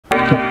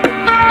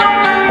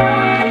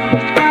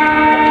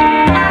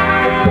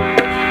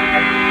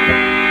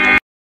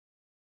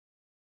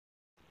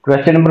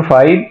Question number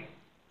 5.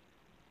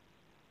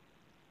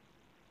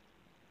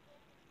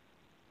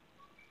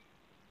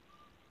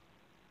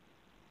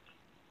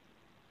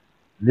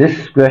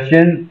 This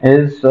question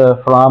is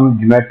from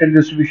geometric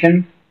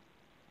distribution.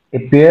 A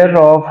pair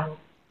of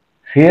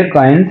fair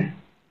coins.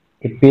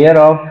 A pair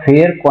of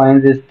fair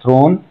coins is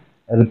thrown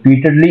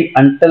repeatedly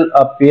until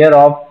a pair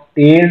of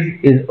tails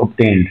is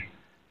obtained.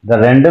 The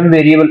random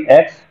variable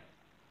x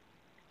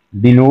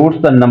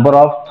denotes the number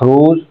of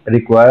throws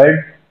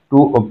required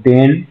to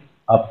obtain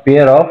a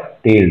pair of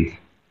tails.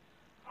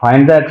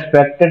 Find the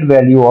expected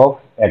value of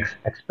x.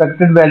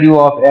 Expected value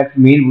of x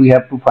mean we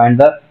have to find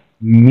the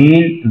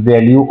mean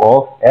value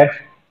of x.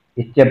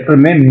 इस chapter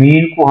में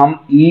mean को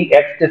हम ई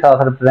x के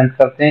साथ represent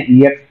करते हैं.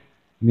 ई x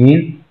mean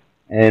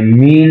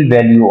mean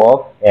value of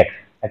x.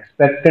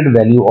 Expected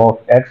value of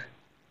x.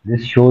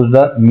 This shows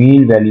the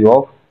mean value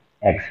of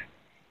x.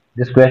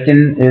 This question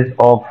is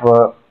of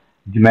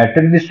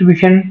geometric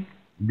distribution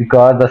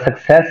because the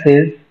success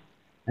is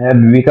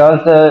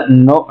because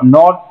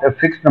not a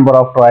fixed number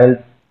of trials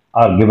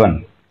are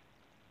given,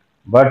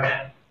 but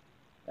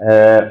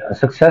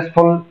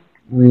successful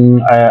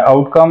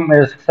outcome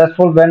is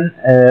successful when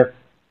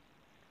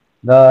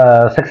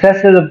the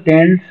success is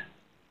obtained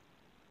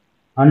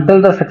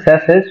until the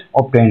success is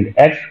obtained.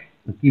 X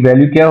की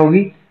value क्या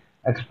होगी?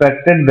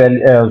 Expected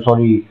value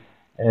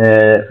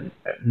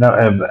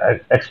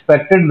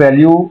expected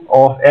value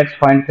of x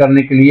find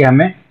करने के लिए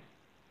हमें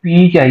P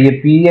चाहिए.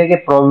 P है कि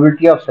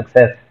probability of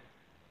success.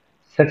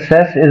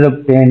 Success is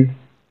obtained.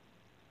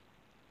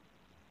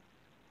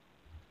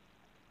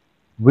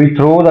 We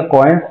throw the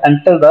coins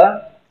until the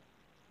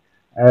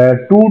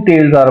two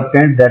tails are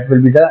obtained. That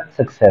will be the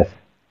success.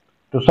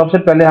 तो सबसे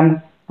पहले हम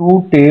टू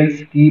टेल्स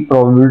की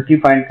प्रोबेबिलिटी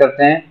फाइंड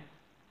करते हैं.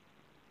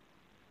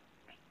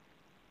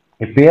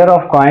 A pair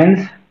of coins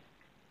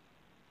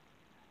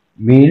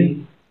mean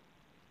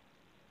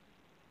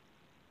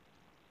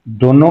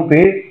दोनों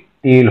पे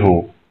टेल हो,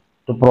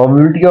 तो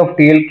प्रोबेबिलिटी ऑफ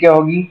टेल क्या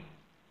होगी?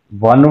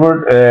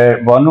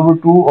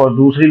 1/2 और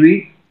दूसरी भी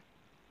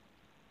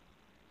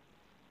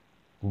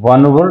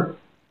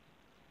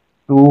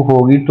 1/2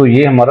 होगी. तो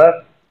ये हमारा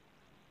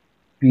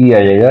P आ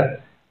जाएगा.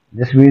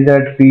 This means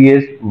that P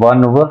is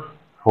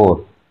 1/4.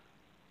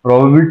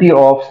 Probability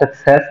of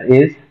success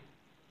is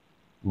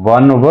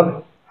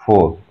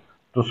 1/4.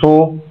 तो सो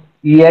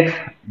EX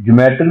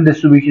ज्योमेट्रिक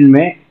डिस्ट्रीब्यूशन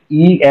में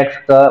EX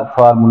का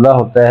फार्मूला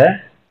होता है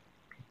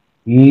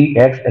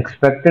EX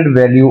expected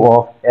value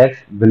of x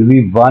will be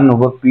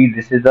 1/P.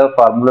 This is the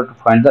formula to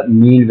find the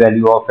mean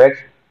value of x.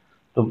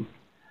 तो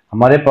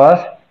हमारे पास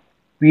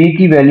P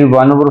की value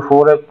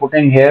 1/4 है.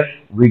 Putting here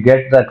we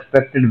get the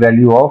expected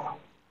value of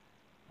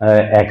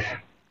x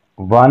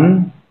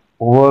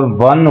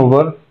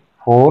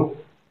 1/1/4.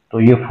 तो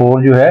ये 4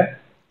 जो है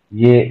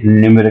ये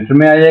न्यूमरेटर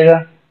में आ जाएगा.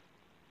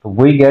 तो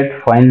we get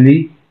finally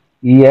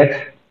EX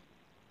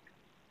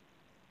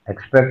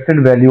expected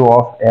value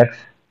of x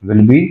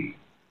will be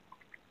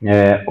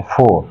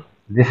 4.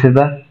 This is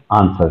the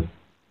answer.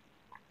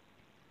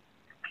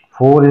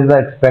 4 is the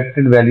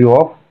expected value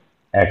of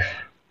x.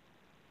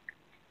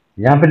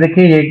 यहाँ पे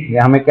देखिए ये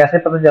हमें कैसे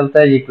पता चलता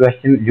है. ये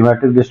क्वेश्चन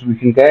ज्योमेट्रिक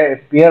डिस्ट्रीब्यूशन का है.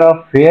 Pair of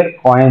fair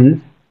coins.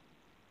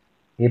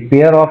 A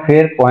pair of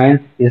fair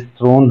coins is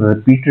thrown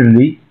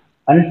repeatedly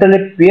until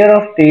a pair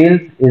of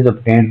tails is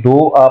obtained. दो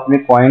आपने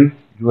कॉइन्स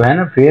जो है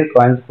ना फेयर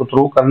कॉइन्स को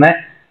थ्रो करना है.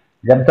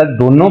 जब तक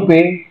दोनों पे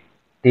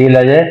टेल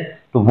आ जाए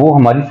तो वो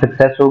हमारी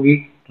सक्सेस होगी.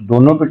 तो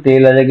दोनों पे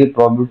टेल आ जाएगी.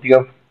 प्रोबेबिलिटी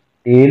ऑफ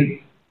टेल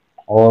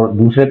और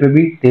दूसरे पे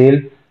भी टेल.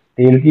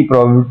 टेल की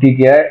प्रोबेबिलिटी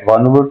क्या है?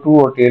 1/2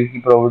 और टेल की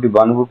प्रोबेबिलिटी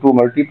 1/2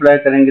 मल्टीप्लाई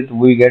करेंगे तो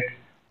वी गेट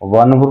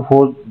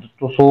 1/4.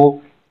 तो सो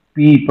P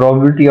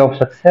probability of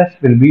success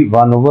will be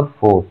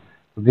 1/4.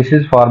 So this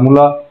is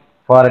formula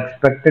for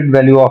expected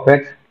value of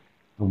x.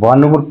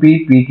 1/P.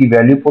 P की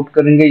वैल्यू पुट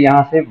करेंगे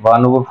यहाँ से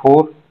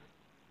 1/4.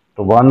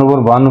 तो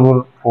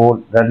 1/1/4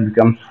 that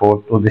becomes 4.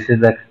 So this is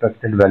the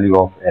expected value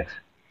of x.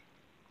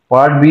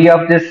 Part B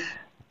of this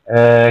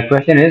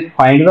question is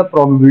find the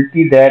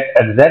probability that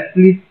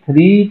exactly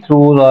 3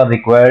 throws are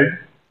required.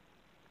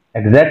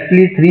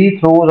 Exactly 3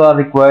 throws are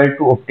required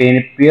to obtain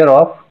a pair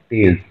of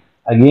tails.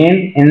 Again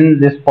in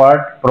this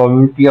part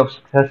probability of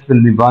success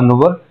will be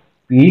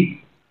 1/P.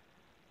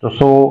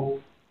 So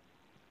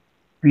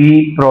P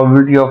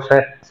probability of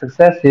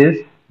success is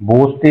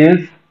both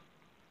tails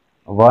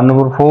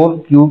 1/4.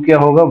 Q क्या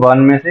होगा?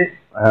 1 में से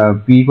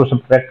P को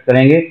subtract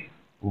करेंगे.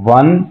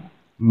 1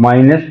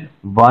 minus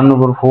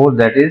 1/4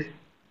 that is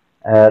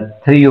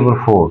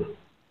 3/4.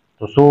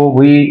 So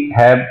we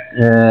have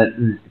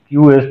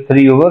Q is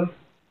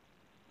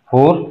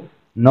 3/4.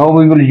 Now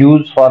we will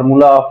use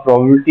formula of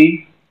probability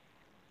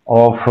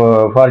of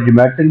for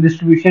geometric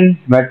distribution.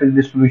 Geometric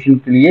distribution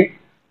के लिए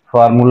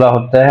formula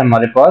होता है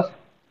हमारे पास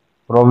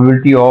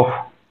probability of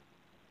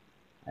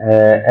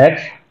x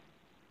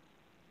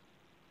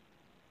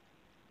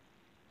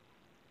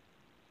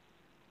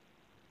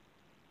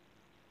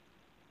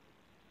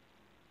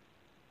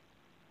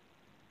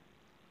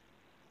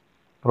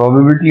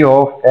probability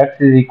of x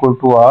is equal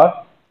to R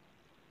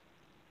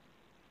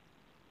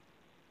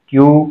Q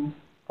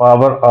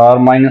power r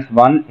minus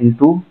 1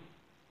 into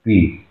P.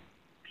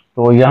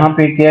 तो यहाँ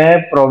पे क्या है,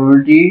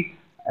 probability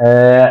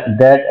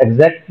that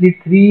exactly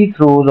 3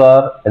 throws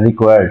are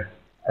required.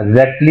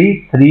 Exactly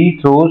 3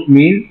 throws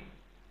mean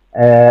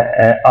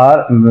r,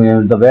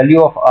 the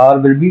value of r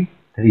will be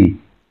 3.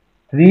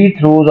 3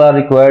 throws are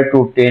required to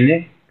obtain a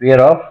pair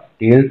of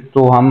tails.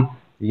 तो हम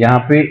यहाँ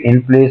पे in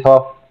place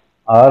of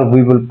r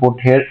we will put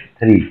here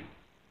 3.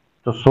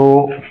 So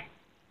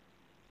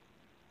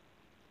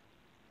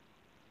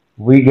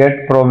we get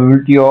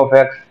probability of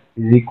x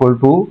is equal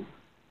to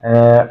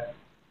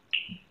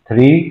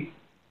 3.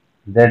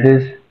 That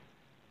is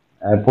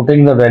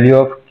putting the value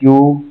of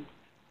q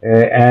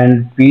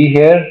and p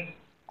here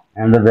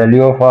and the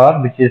value of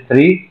r, which is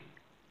 3.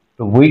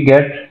 So we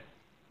get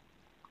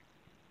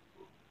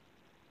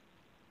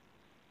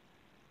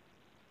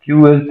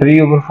q is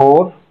 3 over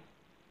 4,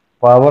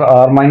 power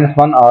r minus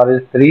 1, r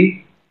is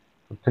 3.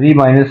 So 3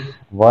 minus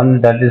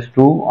 1, that is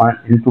 2,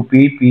 into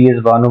p, p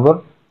is 1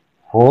 over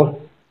 4.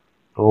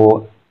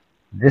 So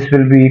this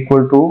will be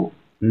equal to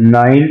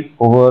 9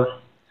 over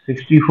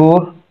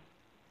 64.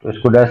 तो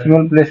इसको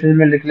decimal places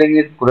में लिख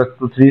लेंगे, correct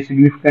to 3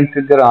 significant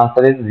figure,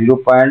 answer is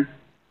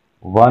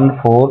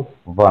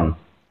 0.141.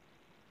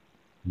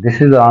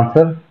 This is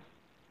answer.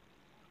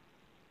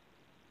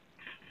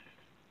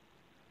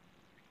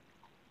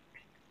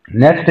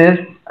 Next is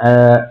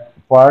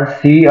part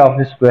C of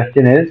this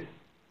question is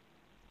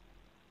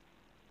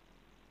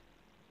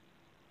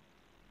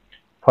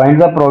find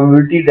the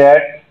probability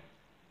that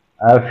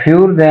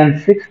fewer than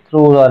 6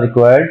 throws are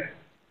required.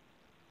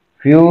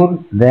 Fewer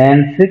than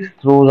 6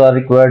 throws are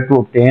required to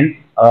obtain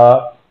a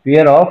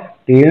pair of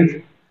tails.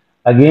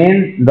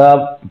 Again,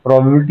 the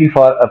probability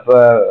for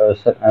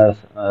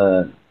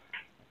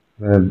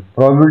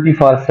probability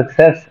for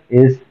success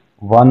is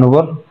 1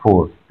 over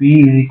 4. P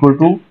is equal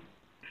to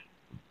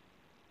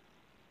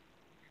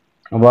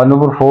 1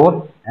 over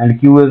 4 and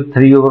Q is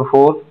 3 over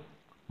 4.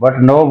 But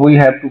now we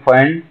have to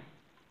find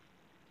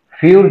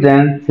fewer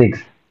than 6.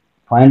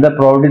 Find the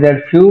probability that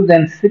fewer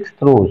than 6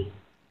 throws.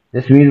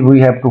 This means we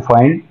have to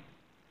find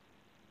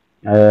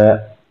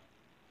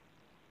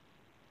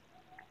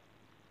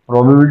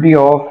probability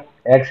of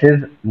x is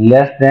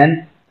less than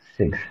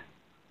 6.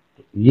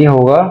 ये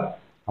होगा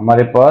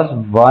हमारे पास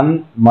 1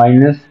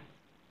 minus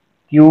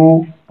q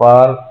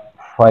power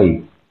 5.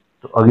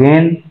 तो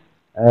again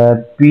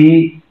p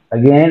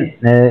again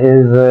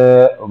is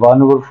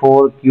 1 over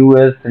 4, q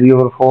is 3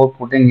 over 4.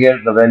 Putting here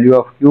the value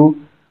of q,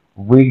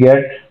 we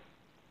get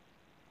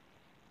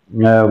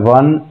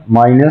 1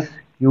 minus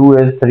q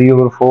is 3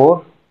 over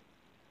 4,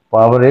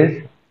 power is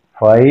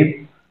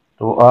 5.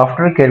 So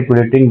after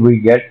calculating we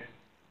get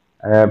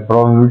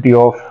probability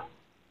of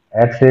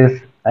x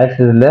is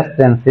less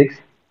than 6.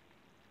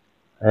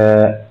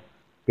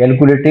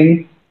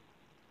 Calculating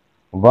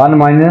 1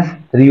 minus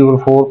 3 over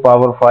 4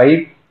 power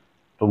 5,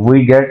 so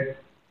we get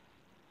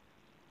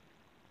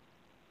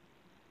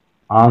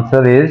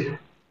answer is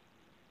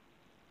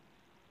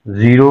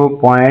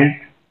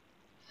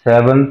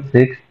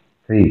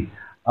 0.763.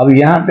 अब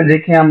यहाँ पे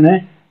देखें हमने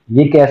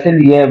ये कैसे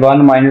लिया है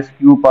 1 minus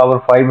Q power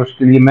 5,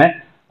 उसके लिए मैं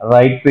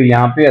राइट पे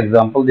यहाँ पे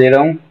एग्जांपल दे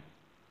रहा हूँ.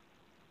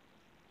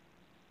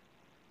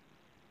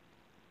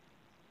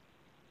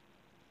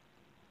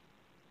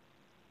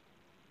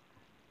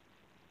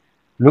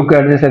 Look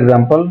at this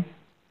example.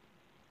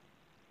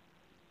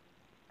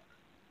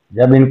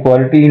 जब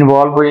इनक्वालिटी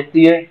इन्वॉल्व हो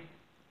जाती है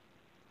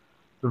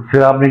तो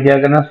फिर आपने क्या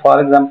करना, for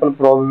example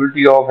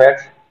probability of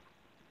x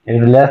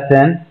is less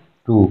than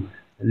 2.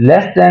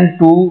 Less than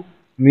 2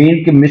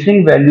 mean कि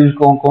मिसिंग वैल्यूज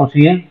कौन कौन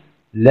सी हैं.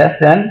 Less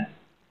than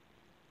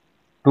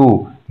 2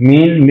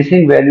 mean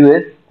missing value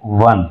is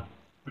 1.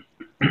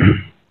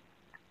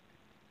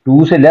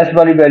 2 से लेस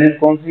वाली वैल्यूज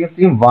कौन सी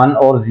होती है, 1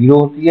 और 0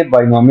 होती है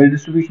बाइनोमियल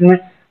डिस्ट्रीब्यूशन में.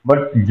 बट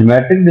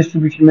ज्योमेट्रिक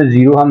डिस्ट्रीब्यूशन में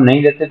 0 हम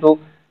नहीं लेते, तो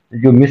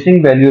जो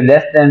missing value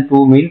less than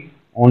 2 mean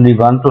only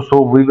 1. तो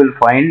so we will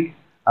find,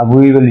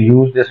 we will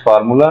use this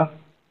formula.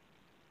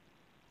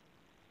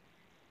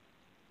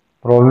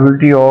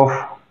 Probability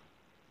of,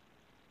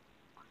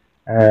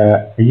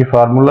 ये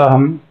फार्मूला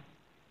हम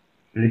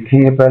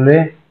लिखेंगे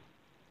पहले.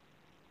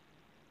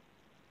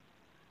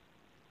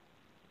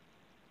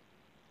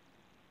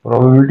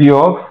 Probability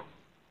of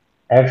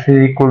x is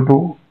equal to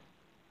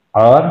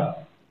r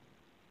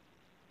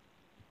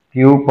q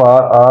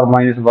power r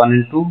minus 1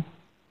 into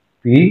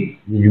p.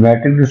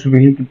 Geometric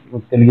distribution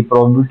के लिए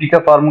probability का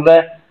formula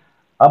है.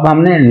 अब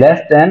हमने लेस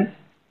देन,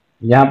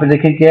 यहाँ पे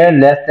देखें क्या है,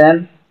 less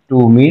than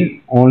 2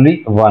 mean only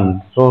 1.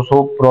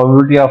 So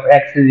probability of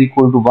x is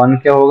equal to 1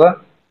 क्या होगा,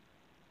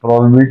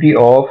 probability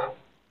of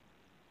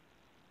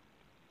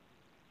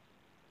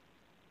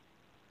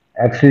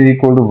x is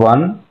equal to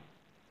 1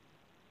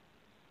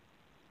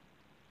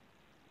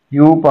 q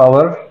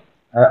power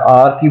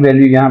r की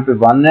वैल्यू यहाँ पे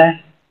 1 है.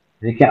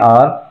 देखें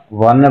r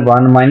 1 है,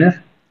 1 माइनस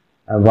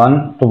 1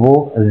 तो वो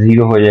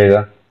 0 हो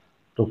जाएगा.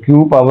 तो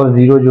q पावर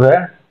 0 जो है,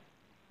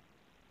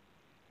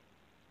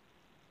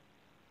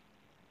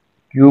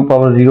 q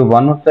पावर 0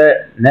 1 होता है.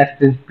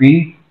 Next is p,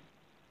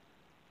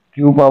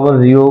 q power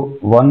 0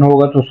 1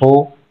 होगा तो 100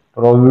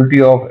 probability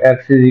of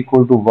x is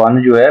equal to 1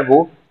 जो है वो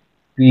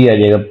p आ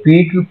जाएगा।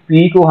 p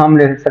को हम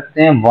लिख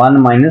सकते हैं 1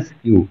 माइनस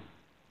क्यू।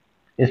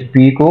 इस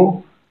p को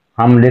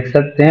हम लिख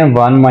सकते हैं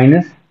 1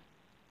 माइनस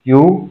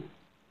क्यू।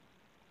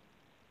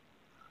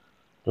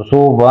 तो सो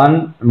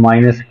 1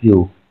 माइनस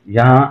क्यू,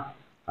 यहाँ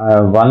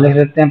 1 लिख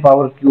सकते हैं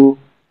पावर क्यू,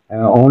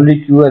 ओनली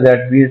क्यू है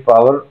दैट मीन्स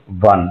पावर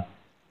 1।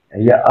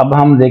 या अब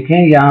हम देखें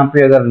यहाँ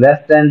पे अगर लेस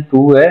देन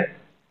 2 है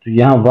तो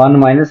यहाँ 1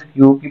 माइनस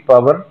क्यू की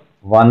पावर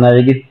 1 आ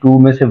जाएगी। 2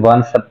 में से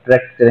 1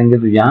 सब्ट्रैक्ट करेंगे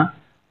तो यहाँ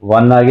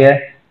 1 आ गया।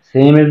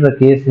 Same is the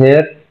case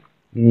hair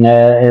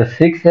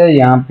 6 है,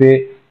 यहाँ पे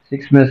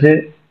 6 में से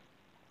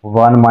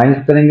 1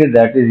 माइनस करेंगे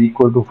दैट इज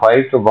इक्वल टू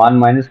 5। तो 1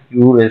 minus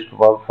Q raise to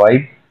power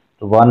 5,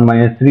 तो 1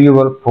 minus 3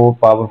 over 4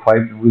 power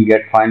 5, we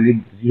get finally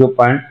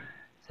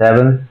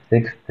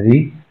 0.763.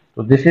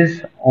 So this is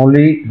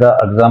only the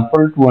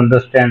example to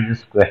understand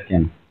this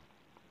question.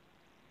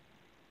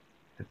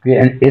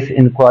 इस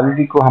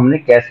inequality को हमने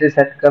कैसे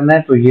सेट करना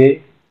है, तो ये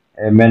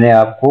मैंने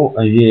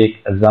आपको ये एक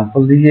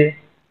एग्जांपल दीजिए।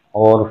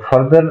 और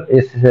फर्दर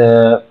इस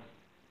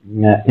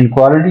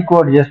इनक्वालिटी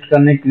को एडजस्ट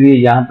करने के लिए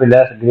यहाँ पे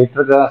लेस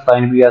ग्रेटर का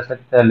साइन भी आ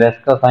सकता है, लेस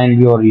का साइन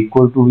भी, और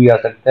इक्वल टू भी आ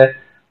सकता है।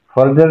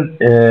 Further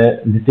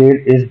detail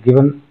is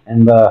given in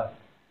the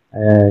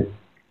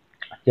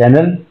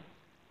channel.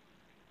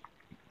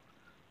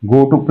 Go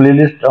to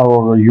playlist or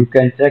you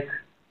can check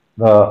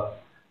the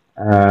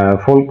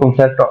full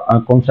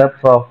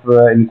concepts of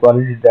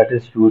inequality that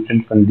is used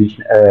in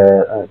condition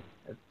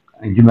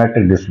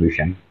geometric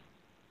distribution.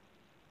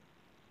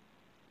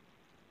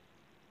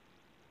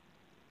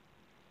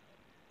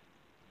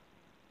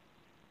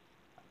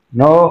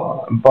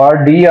 Now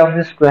part D of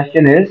this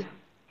question is,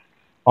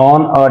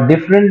 on a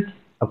different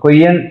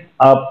equation,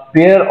 a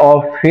pair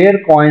of fair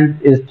coins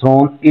is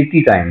thrown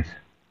 80 times.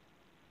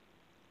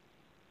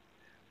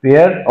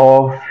 Pair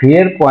of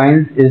fair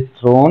coins is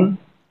thrown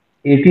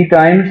 80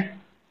 times.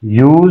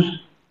 Use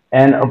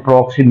an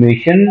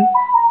approximation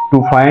to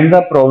find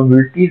the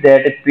probability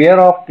that a pair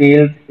of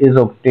tails is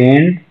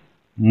obtained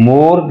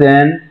more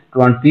than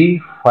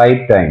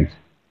 25 times.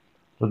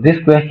 So this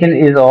question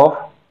is of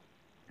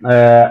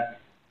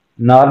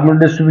normal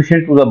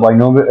distribution to the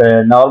binomial,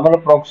 normal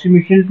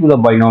approximation to the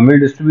binomial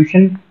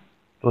distribution.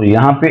 तो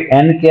यहाँ पे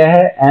n क्या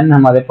है, n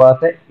हमारे पास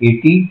है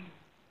 80।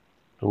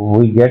 तो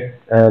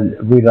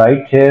we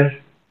write here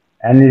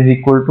n is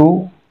equal to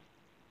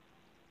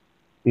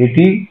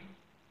 80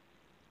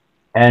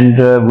 and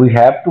we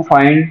have to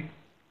find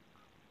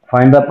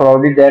the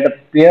probability that a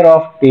pair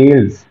of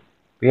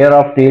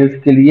tails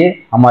के लिए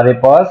हमारे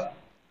पास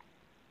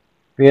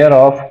pair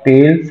of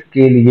tails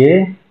के लिए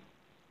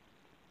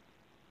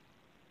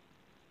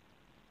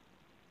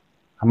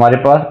हमारे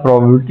पास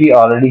प्रोबेबिलिटी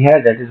ऑलरेडी है,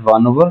 दैट इज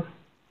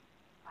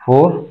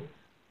 1/4।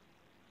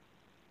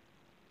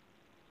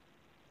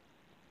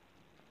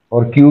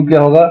 और Q क्या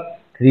होगा,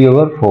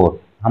 3/4।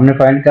 हमने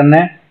फाइंड करना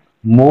है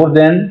more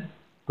than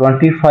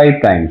 25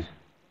 times.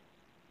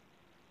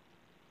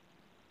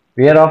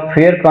 Pair of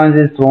fair coins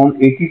is throne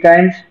 80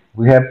 times.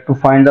 We have to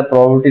find the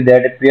probability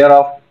that a pair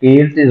of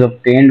tails is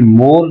obtained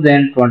more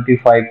than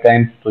 25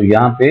 times. तो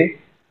यहाँ पे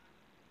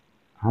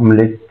हम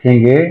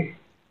लिखेंगे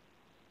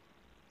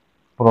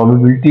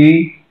probability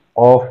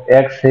of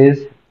x is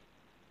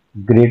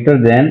greater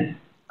than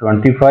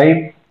 25.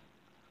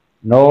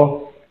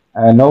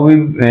 Now we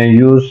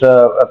use a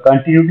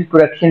continuity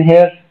correction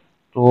here.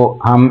 तो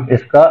हम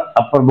इसका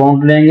upper bound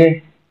लेंगे,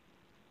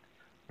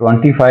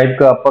 25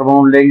 का अपर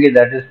बाउंड लेंगे,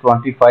 दैट इज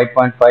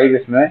 25.5।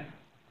 इसमें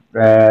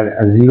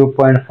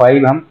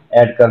 0.5 हम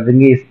ऐड कर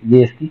देंगे। ये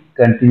इसकी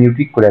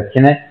कंटिन्यूटी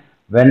करेक्शन है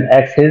when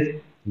x is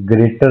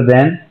greater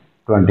than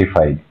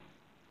 25।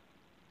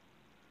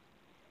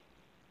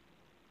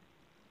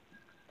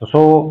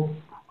 So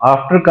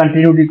after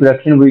continuity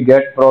correction we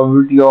get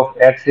probability of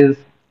x is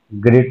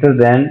greater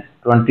than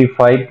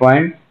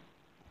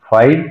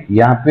 25.5।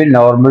 यहाँ पे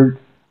नॉर्मल,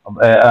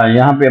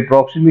 यहाँ पे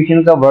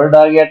अप्रोक्सीमेशन का वर्ड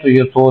आ गया, तो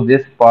ये so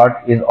this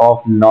part is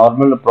of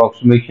normal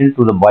approximation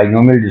to the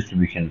binomial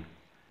distribution.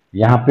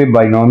 यहाँ पे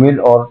बाइनोमियल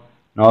और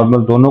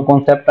नॉर्मल दोनों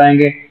कॉन्सेप्ट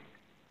आएंगे।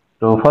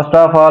 तो फर्स्ट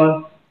ऑफ ऑल,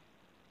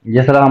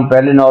 जिस तरह हम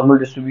पहले नॉर्मल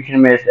डिस्ट्रीब्यूशन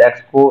में इस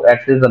x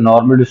is the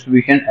normal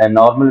distribution,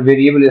 normal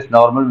variable, इस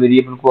नॉर्मल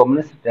वेरिएबल को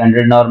हमने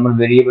स्टैंडर्ड नॉर्मल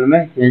वेरिएबल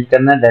में चेंज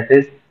करना है, दैट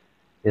इज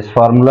इस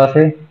फार्मूला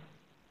से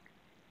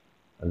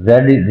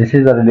this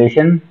is the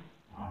relation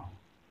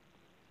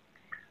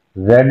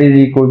z is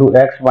equal to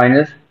x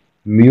minus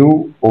mu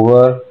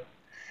over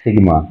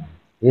sigma.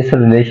 इस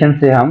रिलेशन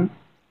से हम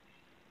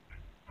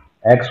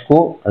x को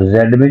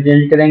z में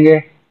चेंज करेंगे।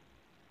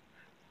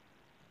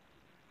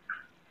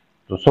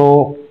 तो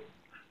सो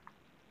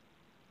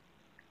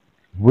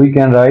we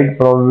can write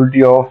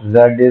probability of z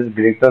is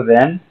greater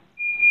than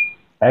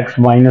x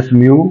minus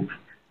mu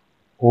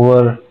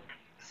over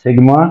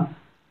sigma।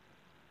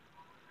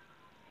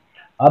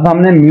 अब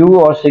हमने mu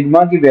और सिग्मा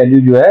की वैल्यू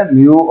जो है,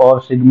 म्यू और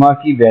सिग्मा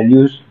की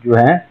वैल्यूज जो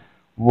हैं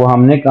वो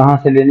हमने कहां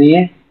से लेनी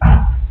है,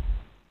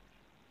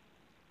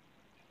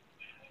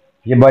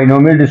 ये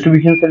बाइनोमियल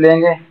डिस्ट्रीब्यूशन से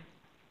लेंगे।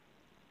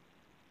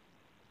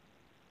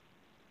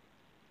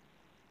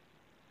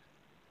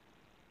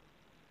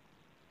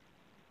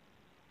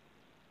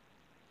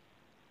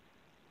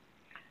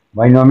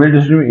 बाइनोमियल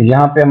डिस्ट्रीब्यूशन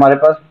यहाँ पे हमारे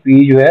पास P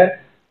जो है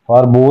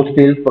for both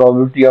tales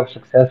probability of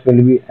success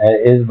will be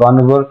is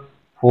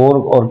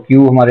 1/4 और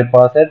Q हमारे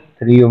पास है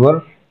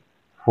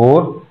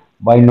 3/4।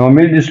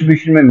 बाइनोमियल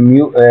डिस्ट्रीब्यूशन में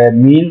म्यू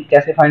मीन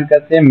कैसे फाइंड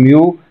करते हैं,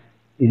 mu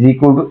is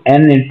equal to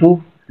n into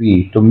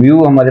P. तो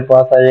म्यू हमारे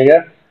पास आ जाएगा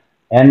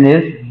n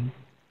is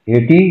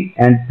 80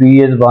 and p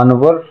is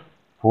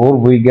 1/4,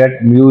 we get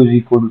mu is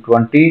equal to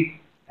 20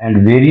 and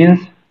variance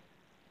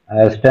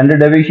standard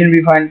deviation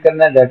भी फाइंड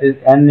करना है, that is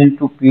n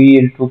into P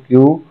into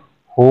Q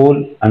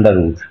whole under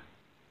root.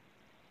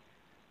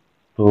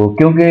 तो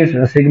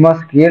क्योंकि sigma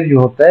square जो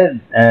होता है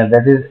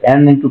that is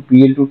n into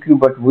P into Q,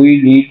 but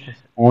we need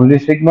only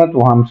sigma, तो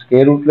हम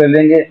स्केयर रूट ले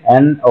लेंगे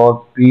n और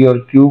p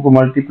और q को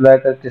मल्टीप्लाई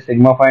करके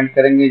सिग्मा फाइंड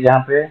करेंगे। जहां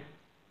पे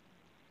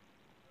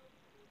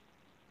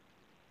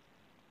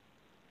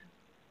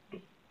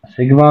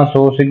sigma,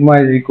 so sigma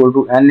is equal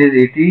to n is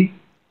 80,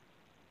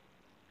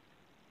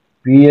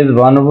 p is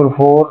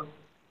 1/4,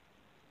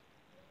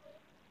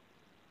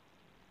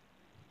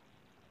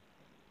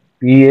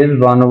 p is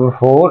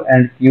 1/4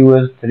 and q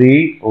is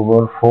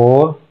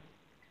 3/4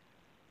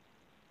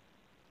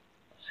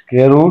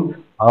 square root.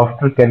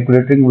 After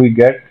calculating we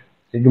get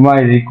sigma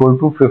is equal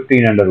to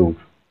 15 under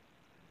root.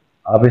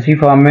 आप इसी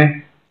form में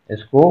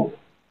इसको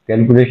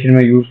calculation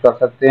में use कर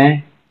सकते हैं।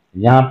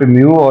 यहाँ पे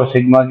म्यू और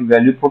सिग्मा की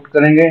वैल्यू पुट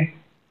करेंगे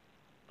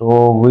तो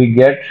we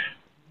get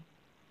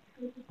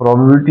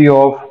probability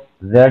of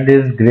z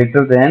is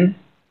greater than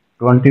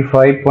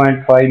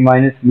 25.5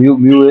 minus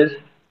mu is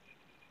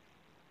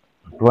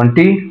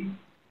 20,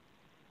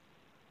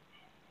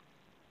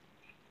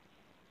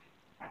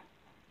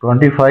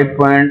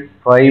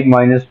 25.5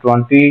 minus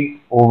 20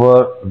 over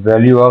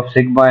value of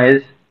sigma is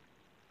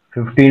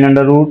 15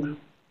 under root.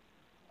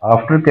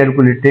 After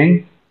calculating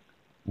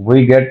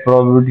we get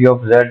probability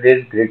of z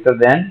is greater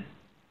than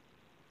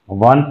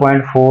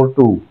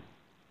 1.42.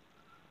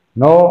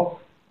 Now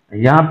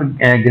यहाँ पे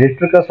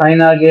greater का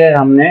sign आ गया है,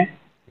 हमने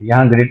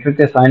यहाँ greater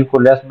के sign को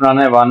less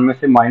बनाना है, 1 में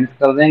से माइनस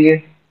कर देंगे,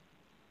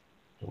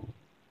 तो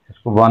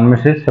इसको 1 में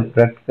से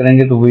सब्ट्रैक्ट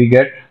करेंगे तो we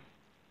get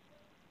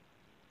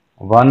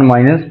 1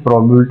 minus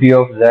probability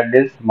of z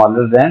is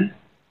smaller than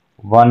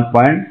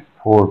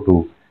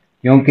 1.42।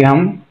 क्योंकि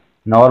हम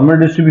नॉर्मल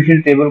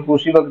डिस्ट्रीब्यूशन टेबल को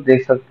उसी वक्त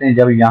देख सकते हैं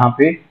जब यहाँ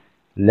पे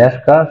लेस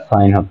का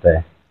साइन होता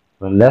है।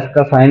 तो लेस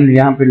का साइन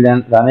यहाँ पे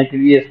लाने के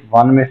लिए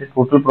 1 में से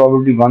टोटल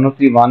प्रोबेबिलिटी 1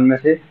 होती है, 1 में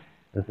से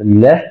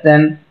लेस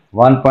देन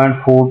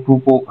 1.42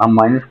 को हम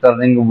माइनस कर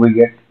देंगे, we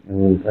get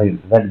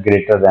that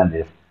greater than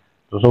this.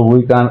 तो so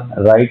we can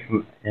write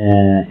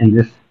in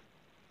this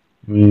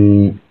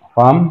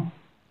form.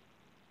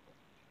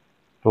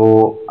 तो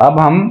अब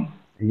हम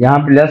यहाँ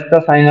पे लेस का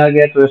साइन आ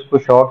गया तो इसको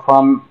शॉर्ट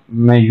फॉर्म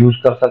में यूज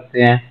कर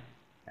सकते हैं,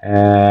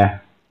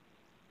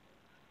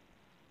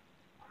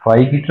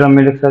 फाइव की टर्म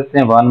में लिख सकते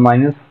हैं 1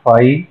 माइनस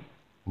 5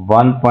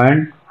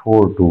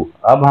 1.42।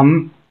 अब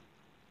हम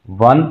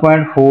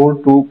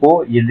 1.42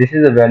 को, ये this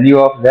is the value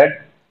of z,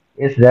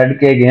 इस z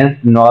के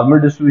अगेंस्ट नॉर्मल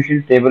डिस्ट्रीब्यूशन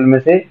टेबल में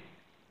से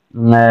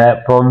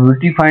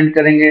प्रोबेबिलिटी फाइंड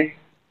करेंगे।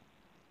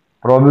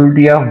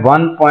 प्रोबेबिलिटी ऑफ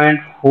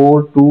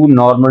 1.42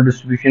 नॉर्मल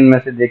डिस्ट्रीब्यूशन में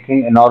से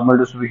देखेंगे, नॉर्मल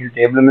डिस्ट्रीब्यूशन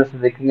टेबल में से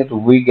देखेंगे तो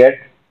we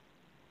get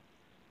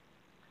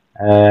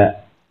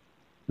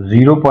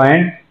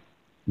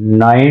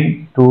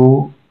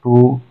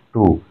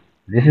 0.9222।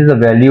 This is the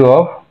value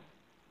of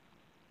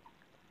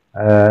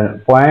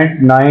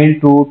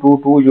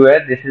 0.9222 जो है,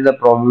 this is the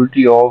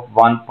probability of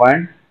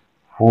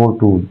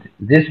 1.42।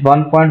 This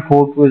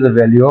 1.42 is the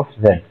value of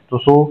z। तो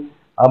सो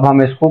अब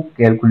हम इसको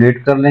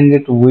कैलकुलेट कर लेंगे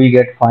तो we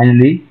get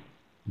finally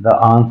the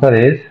answer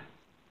is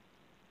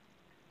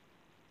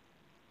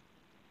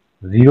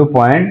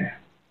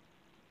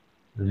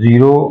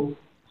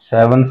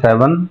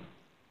 0.0778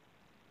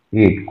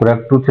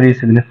 correct to 3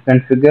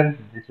 significant figure.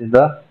 This is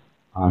the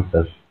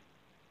answer.